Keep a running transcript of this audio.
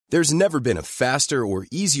There's never been a faster or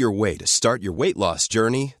easier way to start your weight loss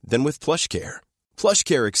journey than with PlushCare.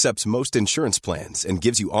 PlushCare accepts most insurance plans and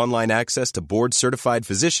gives you online access to board-certified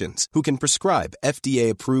physicians who can prescribe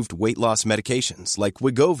FDA-approved weight loss medications like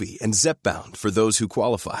Wegovy and Zepbound for those who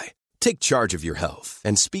qualify. Take charge of your health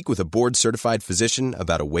and speak with a board-certified physician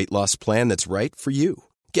about a weight loss plan that's right for you.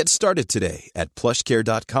 Get started today at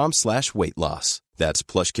plushcare.com/weightloss. That's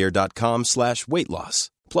plushcare.com/weightloss.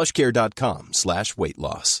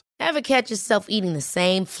 plushcare.com/weightloss. Ever catch yourself eating the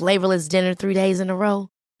same flavorless dinner 3 days in a row?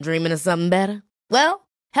 Dreaming of something better? Well,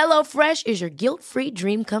 HelloFresh is your guilt-free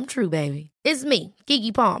dream come true, baby. It's me,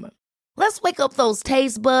 Keke Palmer. Let's wake up those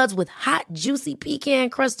taste buds with hot, juicy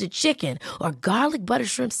pecan-crusted chicken or garlic butter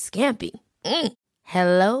shrimp scampi.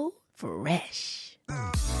 Hello Fresh.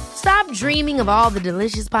 Stop dreaming of all the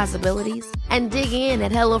delicious possibilities and dig in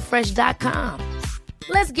at HelloFresh.com.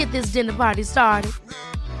 Let's get this dinner party started.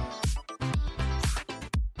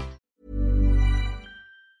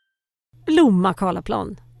 Lomma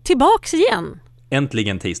Karlaplan. Tillbaks igen.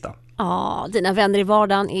 Äntligen tisdag. Ja, dina vänner i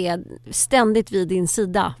vardagen är ständigt vid din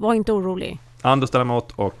sida. Var inte orolig. Anders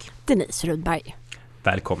Delamåt och Denise Rudberg.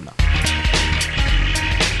 Välkomna.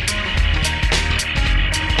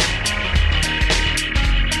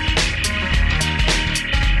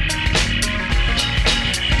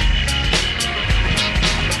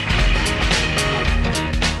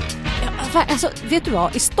 Alltså, vet du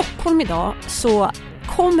vad? I Stockholm idag så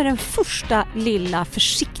kommer den första lilla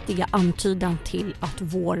försiktiga antydan till att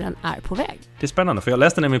våren är på väg. Det är spännande, för jag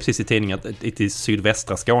läste nämligen precis i tidningen att i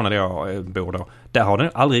sydvästra Skåne där jag bor då, där har det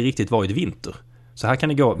aldrig riktigt varit vinter. Så här kan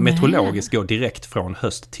det gå meteorologiskt gå direkt från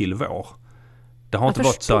höst till vår. Det har inte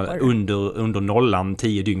varit så under nollan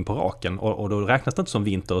 10 dygn på raken och då räknas det inte som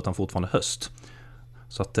vinter utan fortfarande höst.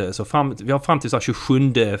 Så att vi har fram till så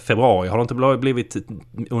 27 februari, har det inte blivit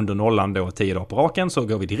under nollan då 10 dagar på raken, så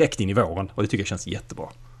går vi direkt in i våren och det tycker jag känns jättebra.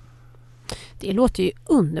 Det låter ju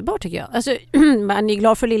underbart tycker jag. Alltså, man är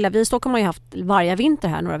glad för lilla. Vi i Stockholm har ju haft varje vinter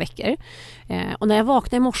här några veckor. Och när jag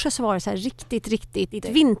vaknade i morse så var det så här riktigt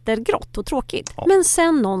vintergrått och tråkigt. Ja. Men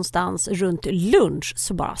sen någonstans runt lunch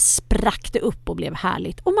så bara sprack det upp och blev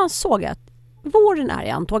härligt. Och man såg att våren är i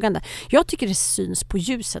antågande. Jag tycker det syns på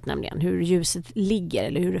ljuset nämligen. Hur ljuset ligger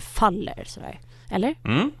eller hur det faller. Sådär. Eller?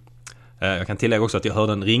 Mm. Jag kan tillägga också att jag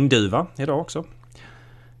hörde en ringduva idag också.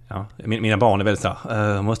 Ja, mina barn är väldigt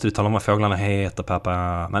såhär, måste du tala om vad fåglarna heter,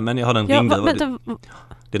 pappa? Men jag hörde en ringduva.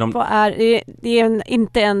 Det är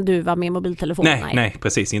inte en duva med mobiltelefon? Nej,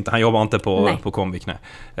 precis inte. Han jobbar inte på Comvik, nej.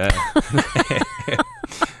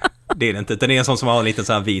 Det är det inte. Det är en sån som har en liten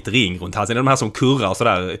sån här vit ring runt halsen. Det är de här som kurrar så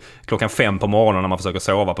där 5:00 på morgonen när man försöker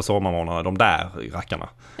sova på sommarmorgonen. De där rackarna.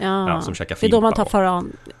 Ja, som käkar fimpar. Det är då man tar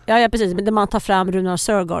fram, ja, precis. Men man tar fram Runar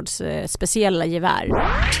Sörgårds speciella gevär.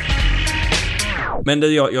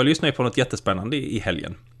 Men jag lyssnade ju på något jättespännande i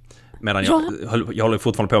helgen. Medan jag håller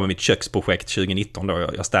fortfarande på med mitt köksprojekt 2019 då.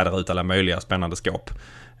 Jag städar ut alla möjliga spännande skåp.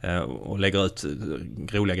 Och lägger ut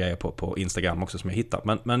roliga grejer på Instagram också som jag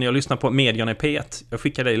hittar. Men jag lyssnar på Medierna i P1. Jag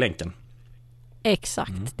skickar dig länken.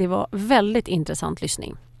 Exakt. Det var väldigt intressant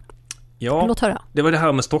lyssning. Ja, låt höra. Det var det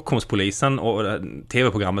här med Stockholmspolisen och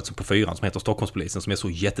tv-programmet på 4 som heter Stockholmspolisen som är så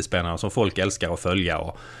jättespännande, som folk älskar att följa,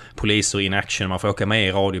 och poliser in action, man får åka med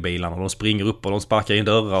i radiobilarna och de springer upp och de sparkar in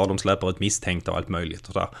dörrar och de släpper ett misstänkt och allt möjligt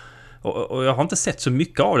och där. Och jag har inte sett så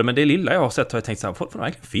mycket av det, men det lilla jag har sett har jag tänkt så här, får man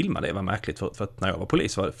verkligen filma det? Var märkligt, för att när jag var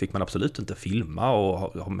polis fick man absolut inte filma och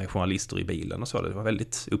ha med journalister i bilen och så. Det var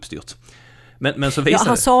väldigt uppstyrt. Men så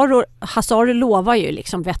visar Hasaru lovar ju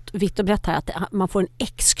liksom vitt och brett här att man får en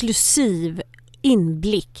exklusiv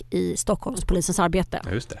inblick i Stockholmspolisens arbete.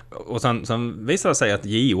 Just det. Och sen visar det sig att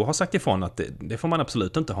JO har sagt ifrån att det får man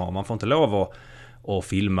absolut inte ha. Man får inte lov att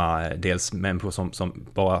filma dels människor som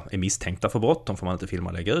bara är misstänkta för brott. De får man inte filma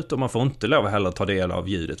och lägga ut. Och man får inte lov att heller ta del av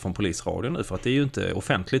ljudet från polisradion nu, för att det är ju inte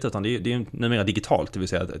offentligt utan det är ju numera digitalt. Det vill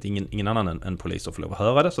säga att ingen annan än poliser får lov att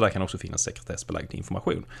höra det. Så där kan också finnas sekretessbelagd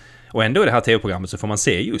information. Och ändå i det här tv-programmet så får man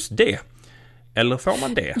se just det. Eller får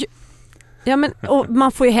man det? Ja, men och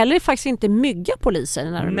man får ju heller faktiskt inte mygga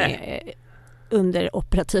poliser när de är under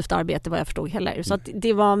operativt arbete, vad jag förstod heller. Så att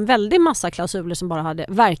det var en väldig massa klausuler som bara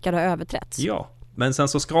verkade ha överträtts. Ja, men sen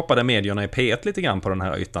så skrapade Medierna i P1 lite grann på den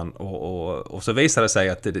här ytan och så visade det sig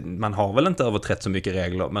att man har väl inte överträtt så mycket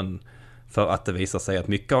regler, men för att det visar sig att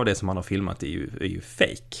mycket av det som man har filmat är ju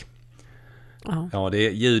fake. Uh-huh. Ja, det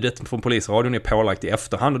är ljudet från polisradion är pålagt i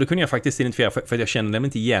efterhand och det kunde jag faktiskt identifiera för jag känner dem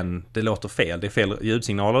inte igen. Det låter fel. Det är fel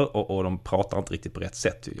ljudsignaler och de pratar inte riktigt på rätt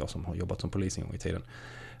sätt. Jag som har jobbat som polis en gång i tiden.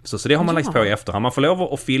 Så det har man lagt på i efterhand. Man får lov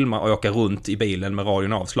att filma och åka runt i bilen med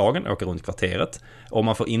radion avslagen, åka runt kvarteret. Och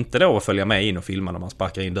man får inte då följa med in och filma när man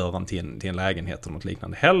sparkar in dörren till en lägenhet eller något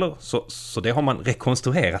liknande heller. Så det har man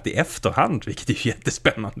rekonstruerat i efterhand, vilket är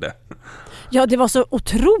jättespännande. Ja, det var så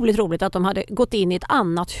otroligt roligt att de hade gått in i ett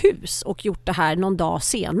annat hus och gjort det här någon dag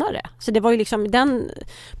senare. Så det var ju liksom den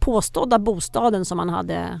påstådda bostaden som man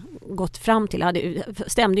hade gått fram till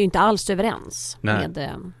stämde ju inte alls överens med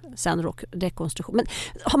sen rekonstruktion. Men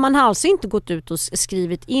man har alltså inte gått ut och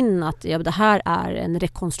skrivit in att det här är en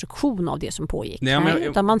rekonstruktion av det som pågick. Nej,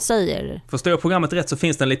 utan man säger... Förstår jag programmet rätt så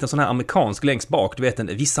finns det en liten sån här amerikansk längst bak. Du vet,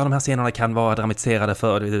 vissa av de här scenerna kan vara dramatiserade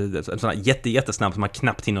för sån här jättesnabbt som man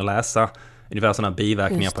knappt hinner läsa. Ungefär sådana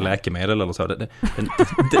biverkningar på läkemedel eller så.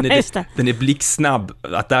 Den är blixtsnabb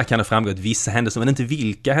att där kan det framgå att vissa händelser, men inte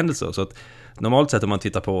vilka händelser. Så att normalt sett om man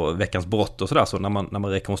tittar på Veckans brott och sådär, så när man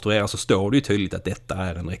rekonstruerar så står det ju tydligt att detta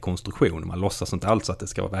är en rekonstruktion. Man låtsas inte alls att det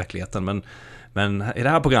ska vara verkligheten. Men i det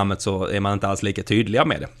här programmet så är man inte alls lika tydliga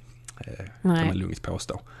med det. Kan man lugnt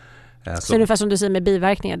påstå. Så ungefär som du säger med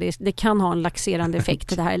biverkningar, det kan ha en laxerande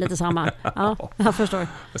effekt. Det här är lite samma. Ja, jag förstår.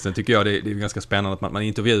 Sen tycker jag det är ganska spännande att man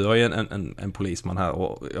intervjuar en polisman här,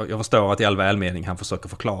 och jag förstår att i all välmening han försöker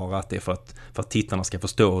förklara att det är för att tittarna ska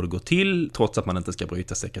förstå hur det går till, trots att man inte ska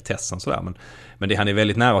bryta sekretessen sådär. Men det han är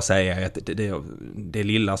väldigt nära att säga är att det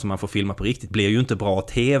lilla som man får filma på riktigt blir ju inte bra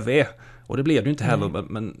tv. Och det blir det ju inte heller,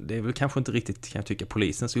 men det är väl kanske inte riktigt, kan jag tycka,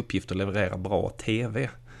 polisens uppgift att leverera bra tv.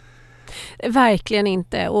 Verkligen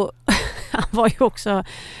inte. Och han var ju också...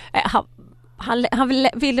 Han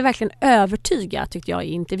ville verkligen övertyga, tyckte jag, i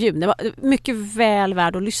intervjun. Det var mycket väl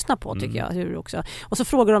värd att lyssna på, tycker jag. Hur också. Och så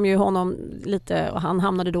frågar de ju honom lite, och han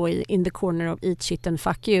hamnade då in the corner of eat shit and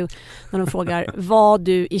fuck you, när de frågar, var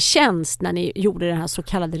du i tjänst när ni gjorde den här så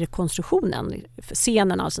kallade rekonstruktionen?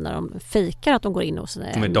 Scenen alltså när de fejkar att de går in och... Som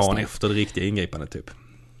är dagen efter det riktiga ingripandet, typ.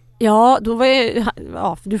 Ja, då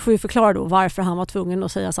var du får ju förklara då varför han var tvungen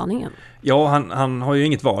att säga sanningen. Ja, han har ju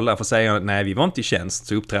inget val där för att säga nej, vi var inte i tjänst.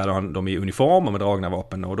 Så uppträder de i uniform och med dragna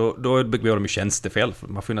vapen, och då begår de ju tjänstefel.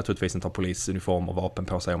 Man får ju naturligtvis inte ha polisuniform och vapen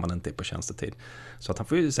på sig om man inte är på tjänstetid. Så att han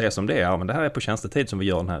får ju säga som det är, men det här är på tjänstetid som vi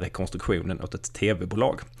gör den här rekonstruktionen åt ett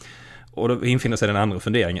tv-bolag. Och då infinner sig den andra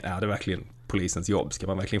funderingen, är det verkligen polisens jobb? Ska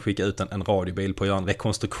man verkligen skicka ut en radiobil på att göra en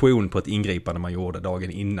rekonstruktion på ett ingripande man gjorde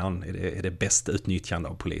dagen innan? Är det bästa utnyttjande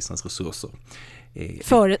av polisens resurser?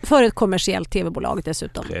 För ett kommersiellt tv-bolag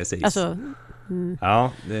dessutom. Precis. Alltså,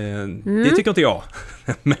 ja, det tycker inte jag.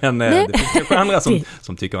 Men det finns kanske andra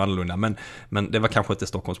som tycker annorlunda. Men det var kanske inte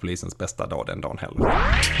Stockholmspolisens bästa dag den dagen heller.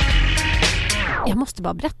 Jag måste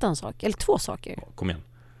bara berätta en sak, eller två saker. Kom igen.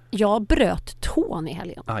 Jag bröt tån i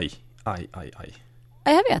helgen. Aj.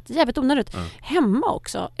 Jag vet, jävligt onödigt. Hemma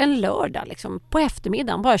också, en lördag liksom, på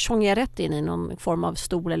eftermiddagen, bara tjongar rätt in i någon form av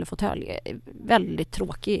stol eller fåtölj. Väldigt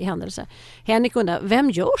tråkig händelse. Henrik undrar, vem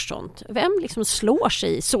gör sånt? Vem liksom slår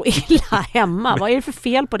sig så illa hemma? Vad är det för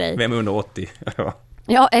fel på dig? Vem under 80?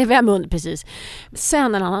 Ja, vem under, precis.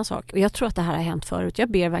 Sen en annan sak, och jag tror att det här har hänt förut.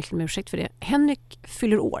 Jag ber verkligen om ursäkt för det. Henrik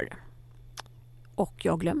fyller år. Och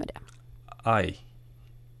jag glömmer det. Aj.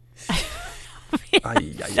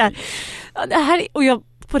 Det här, och jag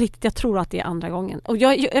på riktigt, jag tror att det är andra gången. Och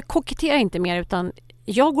jag koketterar inte mer, utan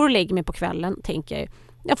jag går och lägger mig på kvällen, tänker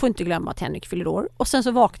jag får inte glömma att Henrik fyller år. Och sen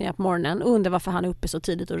så vaknar jag på morgonen och undrar varför han är uppe så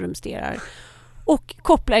tidigt och rumsterar. Och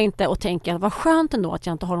kopplar inte och tänker, vad skönt ändå att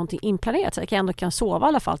jag inte har någonting inplanerat, så att jag ändå kan sova i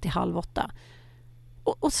alla fall till 7:30.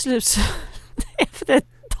 Och slut efter ett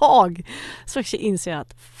tag så inser jag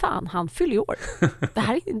att fan, han fyller år.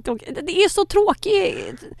 Det är så tråkig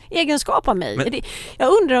egenskap av mig.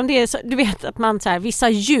 Jag undrar om det är så, du vet att man så här, vissa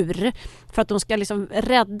djur, för att de ska liksom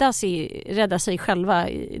rädda sig själva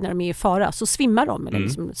när de är i fara, så svimmar de eller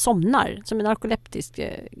liksom somnar som en narkoleptisk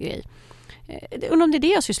grej. Undrar om det är det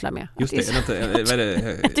jag sysslar med. Just det,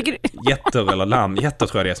 jätter eller lamm. Jätter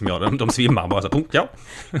tror jag det är som gör det. De svimmar bara så.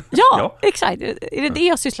 Ja, exakt. Är det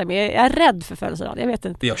jag sysslar med? Jag är rädd för födelsedag. Jag vet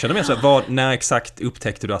inte. Jag känner mig så, när exakt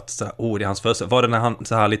upptäckte du att det är hans födelsedag? Var det när han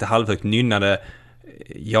så här lite halvhögt nynnade,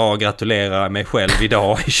 jag gratulerar mig själv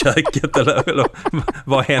idag i köket, eller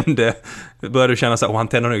vad hände? Började du känna så, han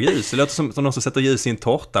tänder nog ljus? Det låter som någon som sätter ljus i en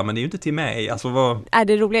tårta, men det är ju inte till mig. Alltså,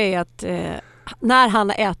 det roliga är att när han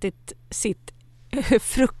har ätit sitt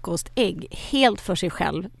frukostägg helt för sig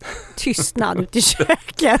själv, tystnad ute i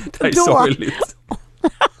köket. Det är sorgligt.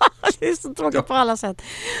 Det är så tråkigt på alla sätt.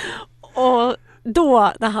 Och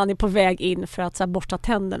då när han är på väg in för att så här, borsta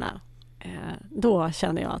tänderna, då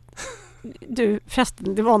känner jag att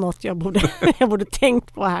förresten, det var något jag borde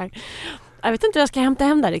tänkt på här. Jag vet inte hur jag ska hämta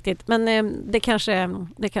hem där riktigt, men det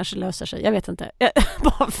kanske löser sig. Jag vet inte.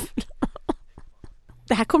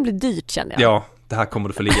 Det här kommer bli dyrt, känner jag. Ja, det här kommer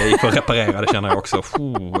du få ligga i för att reparera, det känner jag också.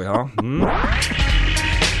 Ja.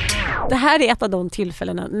 Det här är ett av de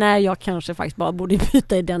tillfällena när jag kanske faktiskt bara borde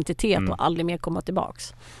byta identitet och aldrig mer komma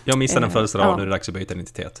tillbaks. Jag missade en födelsedag, nu är det dags att byta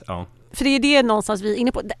identitet. Ja. För det är det någonstans vi är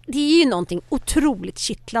inne på. Det är ju någonting otroligt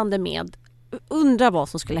kittlande med, undra vad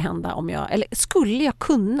som skulle hända om skulle jag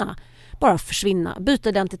kunna bara försvinna, byta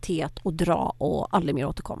identitet och dra och aldrig mer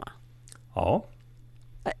återkomma. Ja.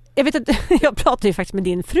 Jag vet att jag pratade ju faktiskt med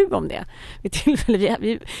din fru om det. Vid tillfälle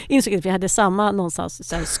vi insåg att vi hade samma någonstans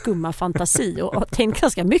så här skumma fantasi och tänkt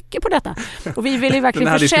ganska mycket på detta. Och vi ville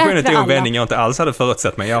verkligen försäkra alla. Den här diskussionen är en vändning jag inte alls hade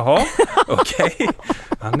förutsett mig. Jaha, okej.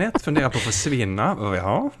 Anette funderar på att försvinna.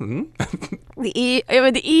 Jaha.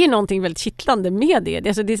 Det är någonting väldigt kittlande med det.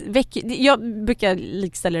 Alltså jag brukar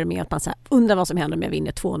likställa det med att man så här, undrar vad som händer om jag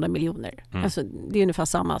vinner 200 miljoner. Alltså, det är ungefär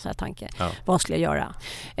samma så här tanke. Ja. Vad skulle jag göra?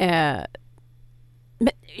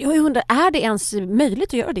 Men jag undrar, är det ens möjligt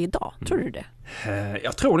att göra det idag? Tror du det?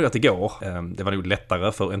 Jag tror nog att det går. Det var nog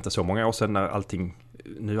lättare för inte så många år sedan när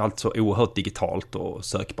nu är allt så oerhört digitalt och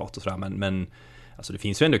sökbart och sådär. Men alltså det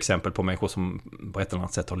finns ju ändå exempel på människor som på ett eller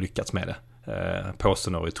annat sätt har lyckats med det.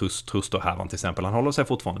 Påsen i Truster-härvan till exempel. Han håller sig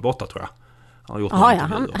fortfarande borta, tror jag. Han har gjort några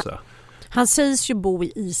intervjuer och sådär. Han sägs ju bo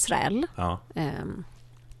i Israel. Ja.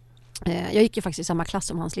 Jag gick ju faktiskt i samma klass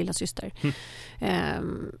som hans lilla syster.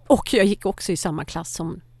 Och jag gick också i samma klass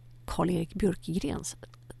som Karl-Erik Björkegrens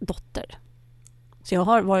dotter. Så jag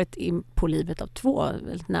har varit in på livet av 2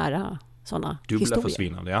 väldigt nära sådana historier. Dubbla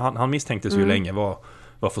försvinnande. Han misstänktes ju länge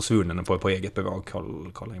var försvunnen på eget bevag,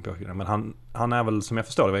 Karl-Erik Björkegren. Men han är väl, som jag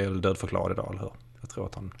förstår det, väl dödförklarad idag, eller hur? Jag tror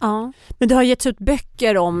att han... Ja, men det har getts ut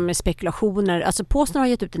böcker om spekulationer. Alltså Påsner har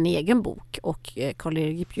gett ut en egen bok och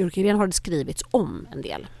Karl-Erik Björkegren har det skrivits om en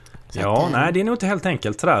del. Ja, nej, det är nog inte helt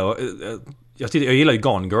enkelt sådär. Jag gillar ju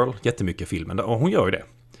Gone Girl jättemycket, filmen, och hon gör ju det.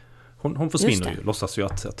 Hon försvinner ju, låtsas ju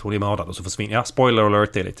att hon är mördad och så försvinner. Ja, spoiler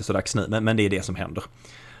alert, det är lite sådär knu, men det är det som händer.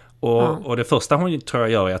 Och det första hon tror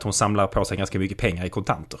jag gör är att hon samlar på sig ganska mycket pengar i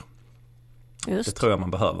kontanter. Just. Det tror jag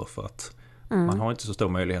man behöver för att man har inte så stor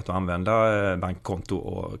möjlighet att använda bankkonto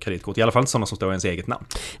och kreditkort. I alla fall inte sådana som står i ens eget namn.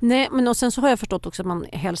 Nej, men och sen så har jag förstått också att man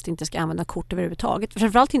helst inte ska använda kort överhuvudtaget.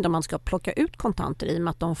 Framförallt inte om man ska plocka ut kontanter, i och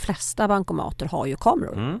med att de flesta bankomater har ju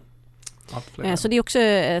kameror. Så det är också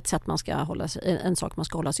ett sätt en sak man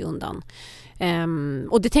ska hålla sig undan.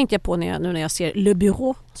 Och det tänkte jag på nu när jag ser Le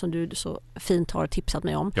Bureau, som du så fint har tipsat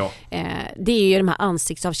mig om. Ja. Det är ju de här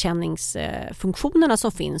ansiktsavkänningsfunktionerna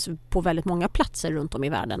som finns på väldigt många platser runt om i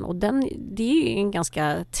världen. Och det är ju en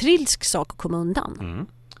ganska trilsk sak att komma undan.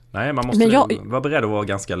 Nej, man måste vara beredd att vara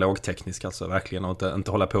ganska lågteknisk, alltså verkligen, och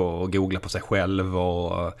inte hålla på och googla på sig själv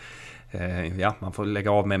och man får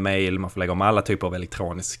lägga av med mail, man får lägga av med alla typer av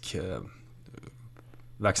elektronisk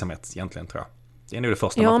verksamhet egentligen, tror jag. Det är nog det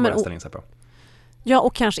första man får börja ställa in sig på. Ja,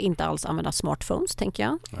 och kanske inte alls använda smartphones, tänker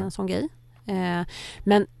jag. En sån grej.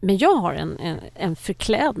 Men jag har en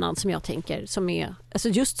förklädnad som jag tänker, som är, alltså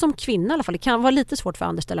just som kvinna i alla fall, det kan vara lite svårt för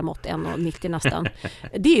Anders ställa mått 1,90 nästan.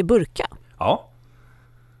 Det är burka. Ja.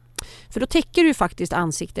 För då täcker du faktiskt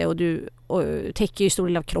ansikte och du täcker ju stor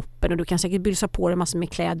del av kroppen, och du kan säkert bylsa på dig massor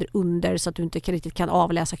med kläder under så att du inte riktigt kan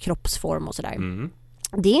avläsa kroppsform och sådär.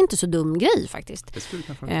 Det är inte så dum grej faktiskt. Det skulle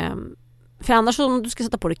för annars om du ska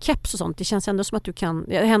sätta på dig keps och sånt, det känns ändå som att du kan...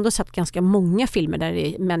 Jag har ändå sett ganska många filmer där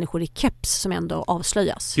det är människor i keps som ändå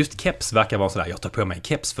avslöjas. Just keps verkar vara sådär, jag tar på mig en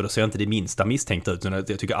keps för då ser jag inte det minsta misstänkt ut.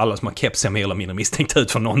 Jag tycker alla som har keps ser mer eller mindre misstänkt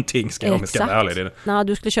ut för någonting, ska jag vara ärlig. Nej,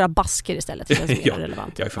 du skulle köra basker istället. Det känns mer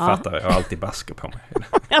relevant. Jag är författare, jag har alltid basker på mig.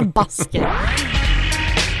 Basker.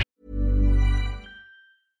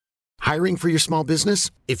 Hiring for your small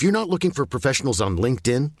business? If you're not looking for professionals on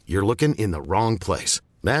LinkedIn, you're looking in the wrong place.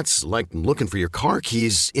 That's like looking for your car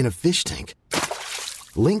keys in a fish tank.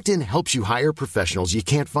 LinkedIn helps you hire professionals you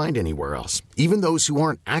can't find anywhere else, even those who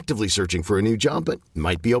aren't actively searching for a new job but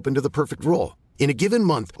might be open to the perfect role. In a given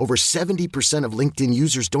month, over 70% of LinkedIn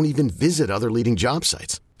users don't even visit other leading job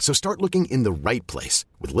sites. So start looking in the right place.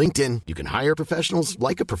 With LinkedIn, you can hire professionals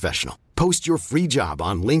like a professional. Post your free job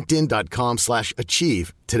on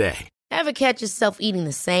linkedin.com/achieve today. Ever catch yourself eating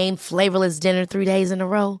the same flavorless dinner 3 days in a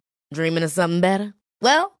row? Dreaming of something better?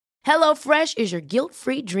 Well, HelloFresh is your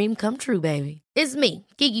guilt-free dream come true, baby. It's me,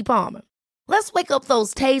 Keke Palmer. Let's wake up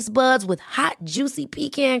those taste buds with hot, juicy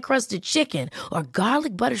pecan-crusted chicken or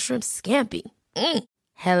garlic butter shrimp scampi.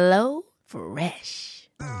 Hello Fresh.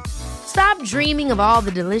 Stop dreaming of all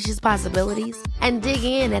the delicious possibilities and dig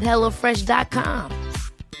in at HelloFresh.com.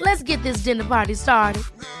 Let's get this dinner party started.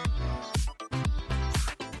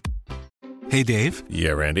 Hey, Dave.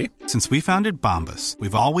 Yeah, Randy. Since we founded Bombas,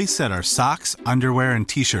 we've always said our socks, underwear, and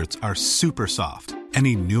T-shirts are super soft.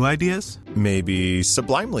 Any new ideas? Maybe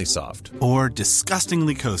sublimely soft. Or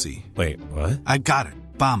disgustingly cozy? Wait, what? I got it.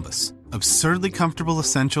 Bombas. Absurdly comfortable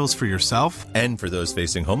essentials for yourself And for those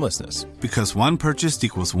facing homelessness. because one purchased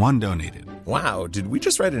equals one donated. Wow, did we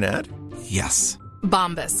just write an ad? Yes.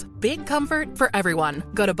 Bombas. Big comfort for everyone.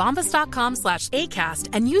 Go to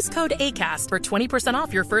bombas.com/ACAST and use code ACAST for 20%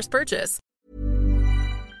 off your first purchase.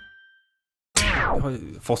 Jag har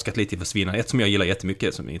forskat lite i försvinnande. Ett som jag gillar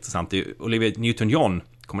jättemycket som är intressant är Olivia Newton-John.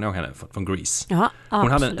 Kommer ni ihåg henne från Grease? Ja,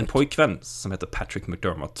 hon hade en pojkvän som heter Patrick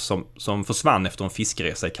McDermott som försvann efter en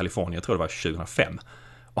fiskeresa i Kalifornien. Jag tror det var 2005.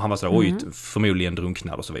 Och han var sådär, förmodligen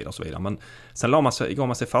drunknad och så vidare och så vidare. Men sen gav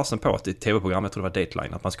man sig fasen på att i tv-programmet, jag tror det var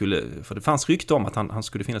Dateline, att man skulle, för det fanns rykte om att han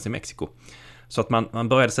skulle finnas i Mexiko. Så att man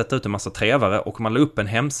började sätta ut en massa trävare och man la upp en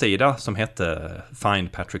hemsida som hette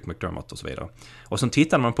Find Patrick McDermott och så vidare. Och så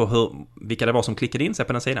tittade man på vilka det var som klickade in sig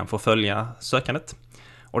på den sidan för att följa sökandet.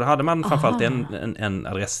 Och då hade man framförallt en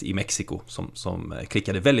adress i Mexiko som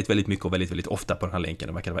klickade väldigt, väldigt mycket och väldigt, väldigt ofta på den här länken.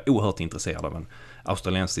 De verkade vara oerhört intresserade av en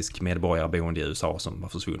australiensisk medborgare boende i USA som var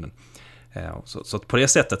försvunnen. Så på det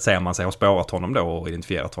sättet säger man sig ha spårat honom då och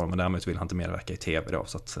identifierat honom, men däremot vill han inte medverka i tv då.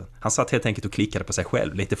 Så att han satt helt enkelt och klickade på sig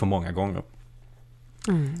själv lite för många gånger.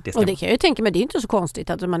 Och det kan jag ju tänka mig, det är inte så konstigt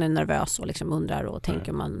att man är nervös och liksom undrar och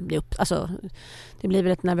tänker man blir upp, alltså det blir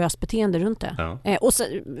väl ett nervöst beteende runt det. Ja. Och så,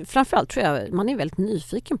 framförallt tror jag man är väldigt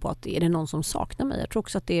nyfiken på att är det någon som saknar mig. Jag tror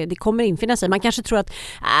också att det kommer infinna sig. Man kanske tror att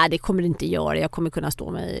det kommer det inte göra, jag kommer kunna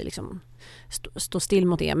stå still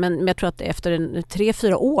mot det. Men jag tror att efter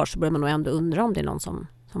 3-4 år så börjar man nog ändå undra om det är någon som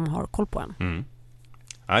har koll på en. Mm.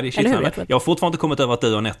 Ja, det är shit. Jag har fortfarande kommit över att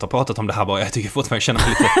du och Nett har pratat om det här bara. Jag tycker fortfarande jag känner mig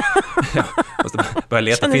lite... Jag måste börja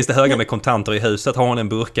leta. Finns det höga med kontanter i huset? Har hon en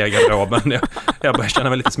burka i garderoben? Jag börjar känna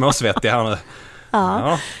mig lite småsvettig här nu.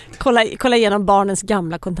 Ja. Kolla igenom barnens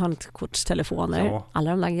gamla kontantkortstelefoner. Ja.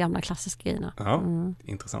 Alla de där gamla klassiska grejerna. Ja,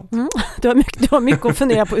 intressant. Du har mycket att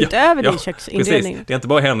fundera på utöver din köksinredning. Precis. Det är inte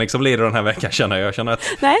bara Henrik som lider den här veckan, känner jag. Jag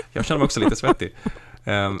känner mig också lite svettig.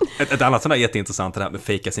 Ett annat sådant där jätteintressant, det här med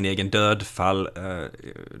fejka sin egen dödfall.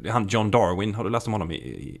 Han John Darwin, har du läst om honom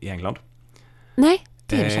i England? Nej.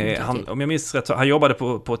 Om jag minns rätt, han jobbade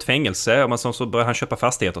på ett fängelse och så började han köpa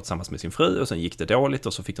fastigheter tillsammans med sin fru och sen gick det dåligt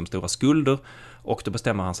och så fick de stora skulder och då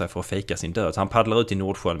bestämmer han sig för att fejka sin död. Så han paddlar ut i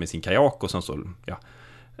Nordsjön med sin kajak och sen så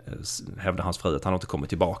hävdar hans fru att han inte kommer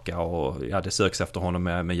tillbaka och det söks efter honom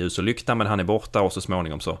med ljus och lykta, men han är borta och så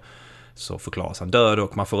småningom så förklaras han död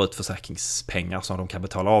och man får ut försäkringspengar så de kan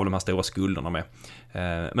betala av de här stora skulderna med.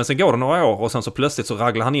 Men sen går det några år och sen så plötsligt så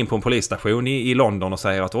raglar han in på en polisstation i London och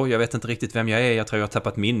säger att jag vet inte riktigt vem jag är, jag tror jag har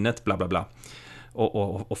tappat minnet, bla bla bla.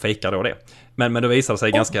 Och fejkar då det. Men det visar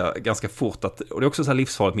sig ganska fort att, och det är också så här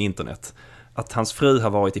livsfarligt med internet, att hans fru har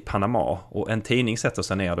varit i Panama och en tidning sätter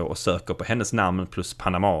sig ner då och söker på hennes namn plus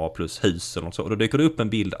Panama plus hus och så. Och då dyker det upp en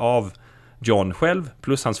bild av John själv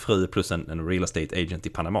plus hans fru plus en real estate agent i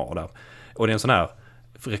Panama där. Och det är en sån här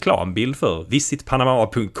reklambild för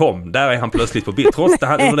visitpanama.com. Där är han plötsligt på bild. Trots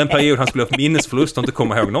att under den period han skulle ha minnesförlust och inte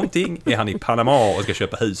komma ihåg någonting är han i Panama och ska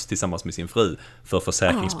köpa hus tillsammans med sin fru för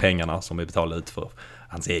försäkringspengarna som är betalade ut för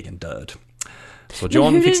hans egen död. Så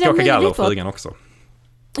John fick skaka galler och frugan också.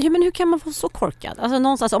 Ja, men hur kan man få så korkad? Alltså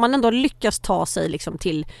någonstans, om man ändå lyckas ta sig liksom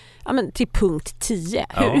till punkt 10.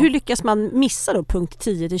 Hur lyckas man missa då punkt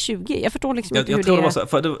 10 till 20? Jag förstår liksom inte hur tror det var så,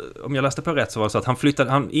 för om jag läste på rätt så var det så att han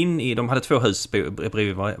flyttade in i, de hade 2 hus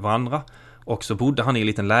bredvid varandra och så bodde han i en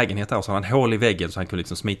liten lägenhet där och så hade han hål i väggen så han kunde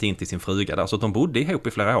liksom smita in till sin fruga där. Så att de bodde ihop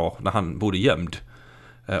i flera år när han bodde gömd.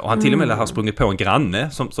 Och han till och med har sprungit på en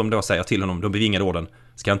granne som då säger till honom, de bevingade orden,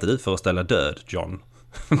 ska inte du föreställa död, John?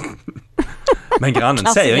 Men grannen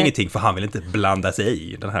säger ingenting för han vill inte blanda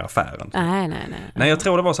sig i den här affären. Nej, jag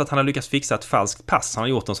tror det var så att han har lyckats fixa ett falskt pass. Han har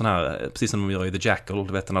gjort en sån här, precis som de gör i The Jackal,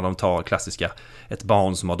 du vet när de tar klassiska, ett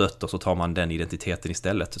barn som har dött och så tar man den identiteten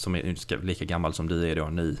istället som är lika gammal som du är då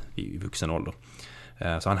nu i vuxen ålder.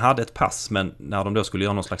 Så han hade ett pass, men när de då skulle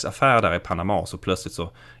göra någon slags affär där i Panama så plötsligt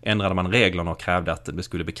så ändrade man reglerna och krävde att det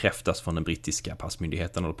skulle bekräftas från den brittiska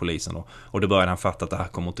passmyndigheten och polisen och då började han fatta att det här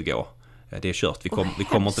kommer inte gå. Det är kört, vi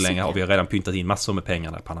kommer inte längre och vi har redan pyntat in massor med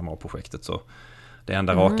pengar i Panama-projektet så det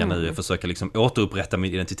enda raka nu är att försöka liksom återupprätta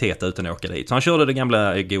min identitet utan att åka dit. Så han körde det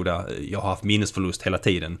gamla goda, jag har haft minnesförlust hela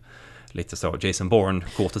tiden. Lite så, Jason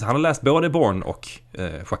Bourne-kortet. Han har läst både Bourne och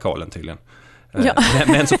Schakalen tydligen. Ja.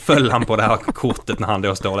 Men så föll han på det här kortet när han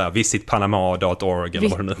då står där, visitpanama.org eller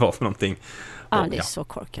vad det nu var för någonting. Ja, det är så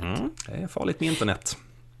korkat. Det är farligt med internet.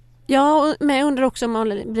 Ja, men jag undrar också om man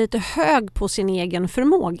blir lite hög på sin egen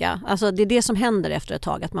förmåga. Alltså det är det som händer efter ett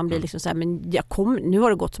tag, att man blir liksom så här, men nu har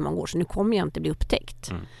det gått så många år så nu kommer jag inte bli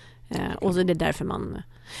upptäckt. Och så är det därför man...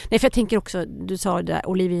 Nej, för jag tänker också, du sa det,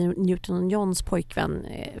 Olivia Newton-Johns pojkvän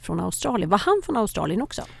från Australien. Var han från Australien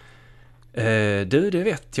också? Det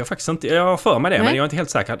vet jag faktiskt inte. Jag har för mig det, men jag är inte helt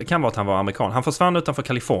säker. Det kan vara att han var amerikan. Han försvann utanför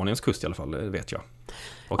Kaliforniens kust i alla fall, det vet jag.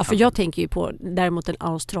 Ja, för jag tänker ju på däremot den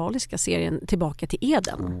australiska serien Tillbaka till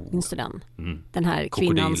Eden. Minns du den? Den här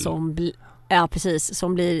kvinnan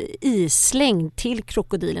som blir islängd till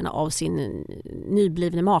krokodilerna av sin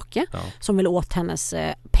nyblivne make som vill åt hennes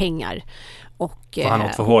pengar. Och för han har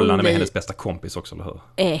ett förhållande med hennes bästa kompis också, eller hur?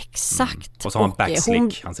 Exakt. Och så har han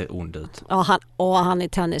backslick, han ser ond ut. Ja, han är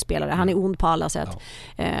tennisspelare, han är ond på alla sätt.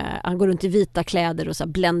 Han går runt i vita kläder och så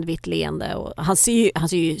bländvitt leende. Och han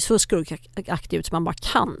ser ju så skurkaktig ut som man bara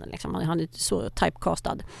kan. Liksom. Han är så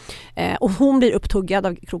typecastad. Och hon blir upptuggad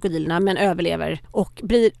av krokodilerna men överlever och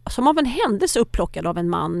blir som av en händelse upplockad av en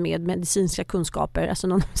man med medicinska kunskaper. Alltså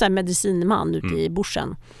någon sån här medicinman ute i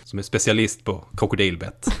bushen. Som är specialist på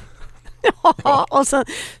krokodilbett. Ja, och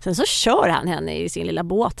sen så kör han henne i sin lilla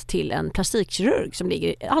båt till en plastikkirurg som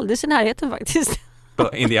ligger alldeles i närheten faktiskt.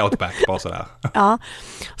 In the outback, bara sådär. Ja,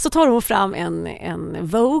 så tar hon fram en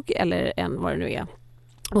Vogue eller en vad det nu är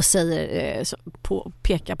och säger,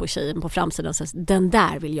 pekar på tjejen på framsidan och säger, den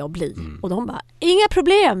där vill jag bli. Och de bara, inga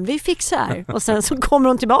problem, vi fixar. Och sen så kommer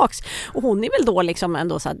hon tillbaks. Och hon är väl då liksom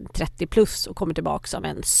ändå så 30 plus och kommer tillbaks som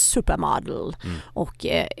en supermodel och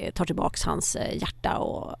tar tillbaks hans hjärta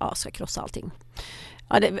och ska krossa allting.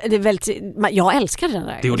 Ja, det är väldigt, jag älskar den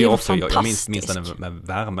där. Det gjorde jag också. Jag minns den med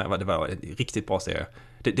värme. Det var en riktigt bra serie.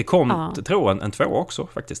 Det kom, tror jag, en 2 också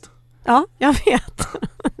faktiskt. Ja, jag vet.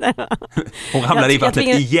 Hon ramlade i vattnet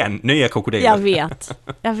igen, nya krokodiler.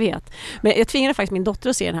 Jag vet. Men jag tvingade faktiskt min dotter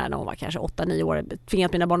att se den här när hon var kanske 8-9 år.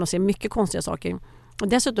 Tvingat mina barn att se mycket konstiga saker. Och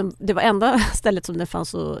dessutom, det var enda stället som den fanns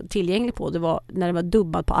så tillgänglig på, det var när det var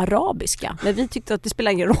dubbad på arabiska. Men vi tyckte att det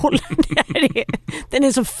spelar ingen roll. Den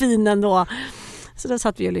är så fin ändå. Så då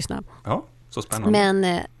satt vi och lyssnade. Ja, så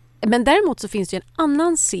spännande. Men däremot så finns det ju en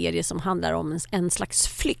annan serie som handlar om en slags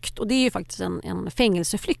flykt. Och det är ju faktiskt en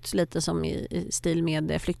fängelseflykt, lite som i stil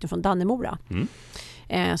med Flykten från Dannemora. Som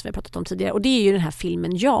vi har pratat om tidigare. Och det är ju den här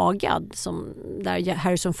filmen Jagad där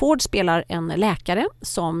Harrison Ford spelar en läkare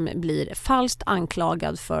som blir falskt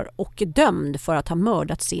anklagad och dömd för att ha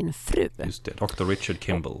mördat sin fru. Just det, Dr.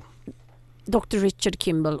 Richard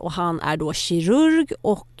Kimball, och han är då kirurg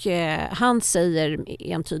och han säger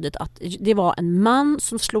entydigt att det var en man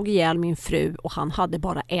som slog ihjäl min fru och han hade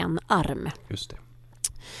bara en arm. Just det.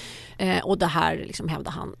 Och det här liksom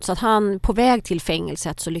hävdar han. Så att han på väg till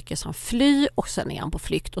fängelset så lyckas han fly och sen är han på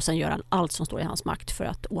flykt och sen gör han allt som står i hans makt för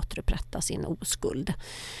att återupprätta sin oskuld.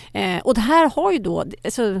 Och det här har ju då,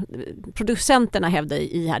 alltså, producenterna hävdar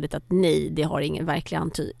ihärdigt att nej, det har ingen verklig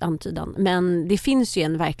antydan. Men det finns ju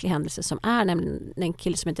en verklig händelse som är nämligen en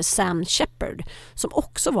kille som heter Sam Shepard som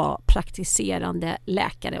också var praktiserande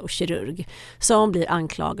läkare och kirurg som blir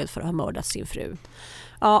anklagad för att ha mördat sin fru.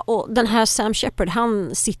 Ja, och den här Sam Shepard,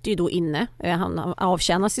 han sitter ju då inne. Han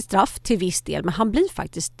avtjänar sitt straff till viss del, men han blir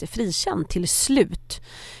faktiskt frikänd till slut.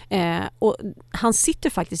 Och han sitter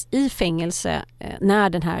faktiskt i fängelse när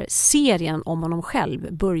den här serien om honom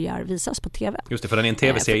själv börjar visas på tv. Just det, för den är en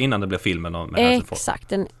tv-serie innan det blir filmen med Harrison Ford.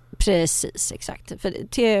 Exakt, exakt.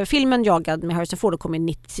 För filmen Jagad med Harrison Ford kom i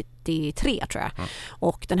 93 tror jag.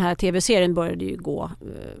 Och den här tv-serien började ju gå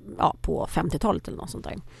på 50-talet eller något sånt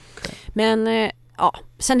där. Okay. Men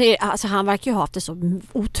sen alltså han verkar ju ha haft ett så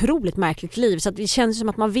otroligt märkligt liv så att det känns som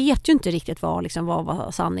att man vet ju inte riktigt vad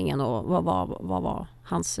var sanningen och vad var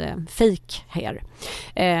hans fake här.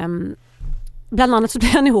 Bland annat så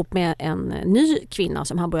blev han ihop med en ny kvinna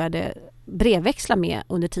som han började brevväxla med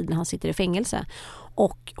under tiden han sitter i fängelse.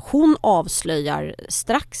 Och hon avslöjar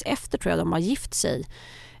strax efter, tror jag de har gift sig,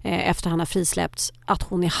 efter han har frisläppts, att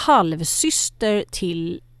hon är halvsyster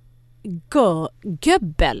till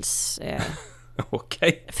Goebbels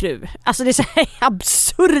fru. Alltså det är så här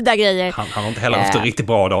absurda grejer. Han har inte heller haft en riktigt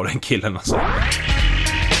bra dag, den killen alltså.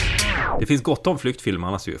 Det finns gott om flyktfilmer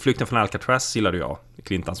annars ju. Flykten från Alcatraz gillade jag.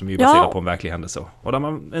 Clinton som ju baserad på en verklig händelse. Och där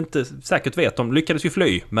man inte säkert vet, de lyckades ju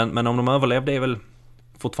fly. Men om de överlevde är väl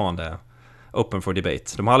fortfarande open for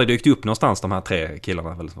debate. De har aldrig dykt upp någonstans, de här 3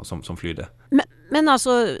 killarna väl, som flydde. Men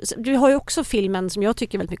alltså, du har ju också filmen som jag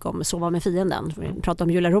tycker väldigt mycket om, Sova med fienden. Vi pratade om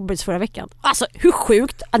Julia Roberts förra veckan. Alltså, hur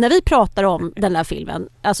sjukt när vi pratar om den här filmen,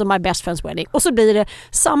 alltså My Best Friend's Wedding, och så blir det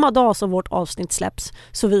samma dag som vårt avsnitt släpps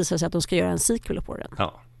så visar det sig att de ska göra en sequel på den.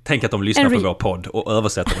 Ja. Tänk att de lyssnar på vår podd och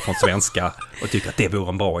översätter det från svenska och tycker att det vore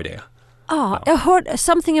en bra idé. Jag hörde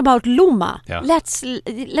something about Loma. Yeah.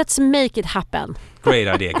 Let's make it happen.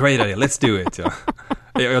 Great idea, let's do it. Ja.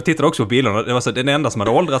 Jag tittade också på bilderna. Det var så, den enda som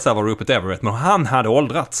hade åldrats här var Rupert Everett. Men han hade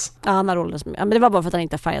åldrats. Ja, han hade åldrats. Men det var bara för att han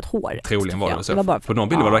inte hade färgat hår. Troligen var det så. Det var på någon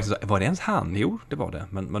bild var det verkligen så. Var det ens han? Jo, det var det.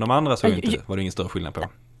 Men de andra såg inte, var det ingen större skillnad på.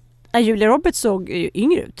 Julia Roberts såg ju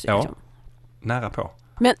yngre ut. Ja, liksom. nära på.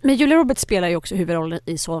 Men Julia Roberts spelar ju också huvudrollen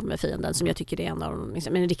i Sov med fienden, som jag tycker är en av de,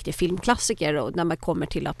 liksom, en riktig filmklassiker, och när man kommer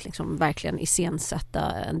till att liksom verkligen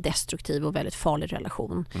iscensätta en destruktiv och väldigt farlig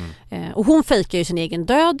relation. Och hon fejkar ju sin egen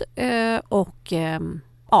död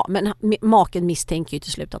men maken misstänker ju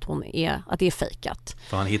till slut att det är fejkat.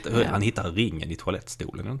 För han hittar ringen i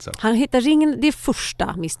toalettstolen, inte så? Han hittar ringen, det är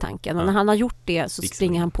första misstanken. Och när han har gjort det så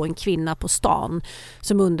springer han på en kvinna på stan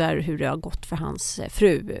som undrar hur det har gått för hans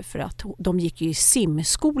fru. För att de gick ju i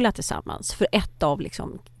simskola tillsammans. För ett av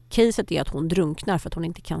liksom caset är att hon drunknar för att hon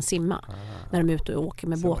inte kan simma när de är ute och åker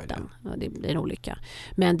med båten. Det blir en olycka.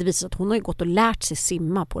 Men det visar sig att hon har ju gått och lärt sig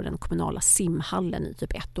simma på den kommunala simhallen i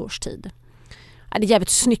typ 1 års tid. Det är jävligt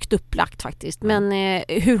snyggt upplagt faktiskt. Men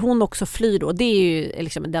hur hon också flyr då, det är ju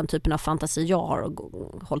liksom den typen av fantasi jag har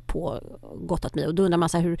hållit på och gottat mig. Och då undrar man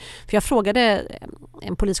så här för jag frågade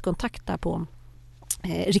en poliskontakt där på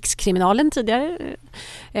Rikskriminalen tidigare,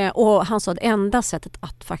 och han sa att enda sättet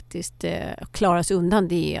att faktiskt klara sig undan,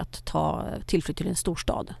 det är att ta tillflykt till en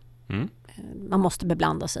storstad. Man måste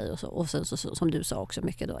beblanda sig och sen så, som du sa också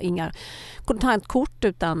mycket då, inga kontantkort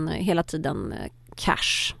utan hela tiden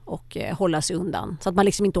cash och hålla sig undan. Så att man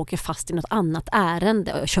liksom inte åker fast i något annat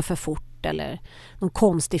ärende och kör för fort eller någon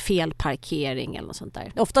konstig felparkering eller något sånt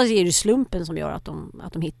där. Oftast är det slumpen som gör att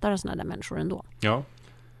de hittar såna där människor ändå. Ja,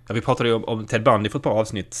 vi pratade ju om Ted Bundy för ett par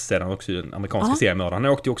avsnitt sedan också, den amerikanska seriemördaren.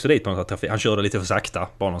 Han åkte ju också dit på något trafik. Han körde lite för sakta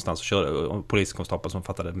bara någonstans och poliskonstapeln som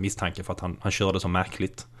fattade misstanke för att han körde så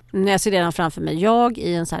märkligt. Jag ser redan framför mig, jag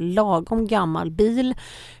i en så här lagom gammal bil,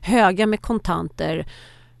 höga med kontanter.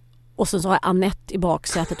 Och sen så har jag Annette i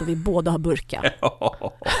baksätet och vi båda har burkar.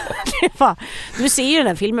 Du ser ju den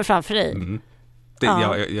här filmen framför dig.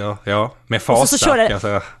 Ja, med fasa.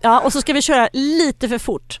 Och så ska vi köra lite för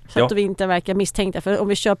fort så att vi inte verkar misstänkta. För om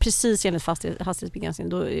vi kör precis enligt hastighetsbegränsning,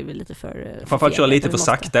 då är vi lite för framförallt köra lite för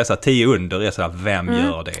sakta, så 10 under är så här, vem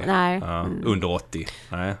gör det? Nej. Under 80.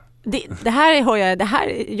 Nej. Det här hör jag,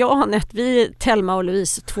 jag och Annette, vi är Thelma och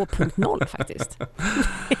Louise 2.0 faktiskt.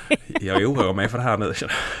 Jag oroar mig för det här nu.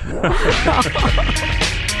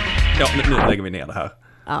 Nu lägger vi ner det här.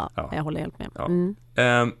 Ja, jag håller helt med. Ja.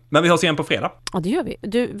 Men vi hörs igen på fredag. Ja, det gör vi.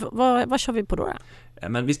 Du, vad kör vi på då?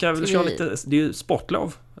 Men vi ska väl köra lite, det är ju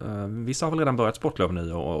sportlov. Vissa har väl redan börjat sportlov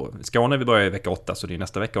nu, och Skåne vi börjar i vecka 8, så det är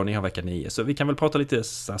nästa vecka och ni har vecka 9. Så vi kan väl prata lite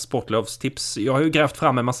så här sportlovstips. Jag har ju grävt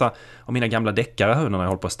fram en massa av mina gamla deckare här när jag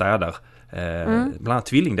håller på och städar. Bland annat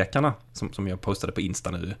tvillingdeckarna som jag postade på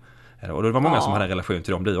Insta nu. Och det var många som hade en relation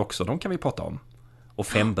till dem, du också. De kan vi prata om. Och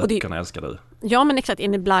 5 böckerna älskar du. Ja, men exakt,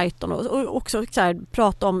 Enid Blyton och också så här,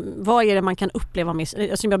 prata om vad är det man kan uppleva med,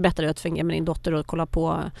 som jag berättade för med din dotter och kolla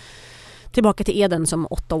på Tillbaka till Eden som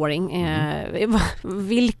 8-åring.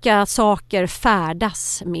 Vilka saker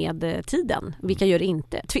färdas med tiden? Vilka gör det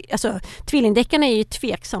inte? Tvillingdeckarna är ju ett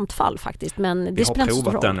tveksamt fall faktiskt, men det spelar inte så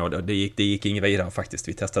stor roll. Vi har provat den och det gick inget vidare faktiskt.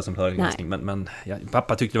 Vi testade som högläsning, men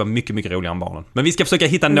pappa tyckte det var mycket, mycket roligare än barnen. Men vi ska försöka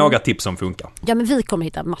hitta några tips som funkar. Ja, men vi kommer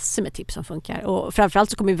hitta massor med tips som funkar, och framförallt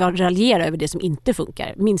så kommer vi raljera över det som inte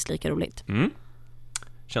funkar. Minst lika roligt.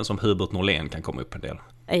 Känns som Hubert Norlén kan komma upp en del.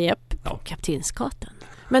 Japp, på Kaptensgatan.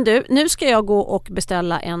 Men du, nu ska jag gå och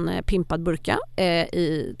beställa en pimpad burka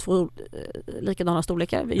i 2 likadana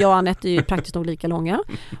storlekar. Jag och Annette är ju praktiskt nog lika långa.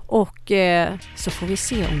 Och så får vi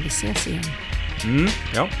se om vi ses igen.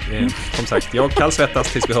 Som sagt, jag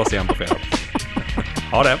kallsvettas tills vi hörs igen på fredag.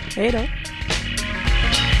 Ha det. Hej då.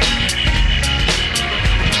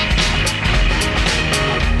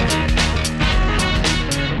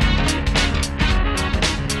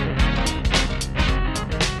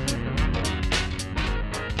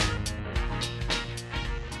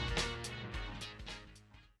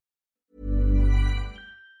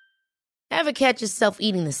 Ever catch yourself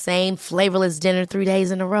eating the same flavorless dinner 3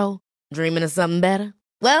 days in a row? Dreaming of something better?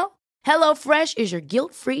 Well, HelloFresh is your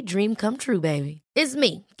guilt-free dream come true, baby. It's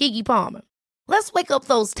me, Keke Palmer. Let's wake up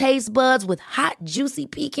those taste buds with hot, juicy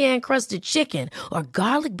pecan-crusted chicken or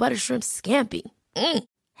garlic butter shrimp scampi.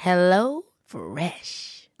 Hello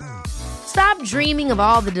Fresh. Stop dreaming of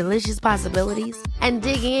all the delicious possibilities and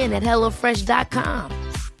dig in at HelloFresh.com.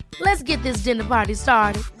 Let's get this dinner party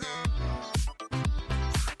started.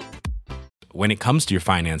 When it comes to your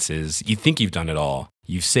finances, you think you've done it all.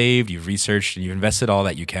 You've saved, you've researched, and you've invested all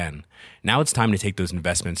that you can. Now it's time to take those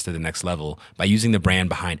investments to the next level by using the brand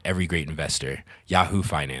behind every great investor, Yahoo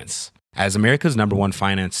Finance. As America's #1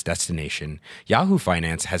 finance destination, Yahoo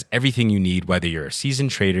Finance has everything you need, whether you're a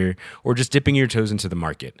seasoned trader or just dipping your toes into the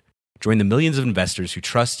market. Join the millions of investors who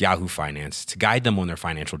trust Yahoo Finance to guide them on their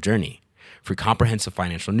financial journey. For comprehensive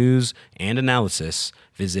financial news and analysis,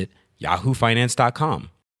 visit yahoofinance.com,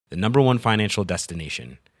 the #1 financial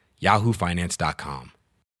destination, yahoofinance.com.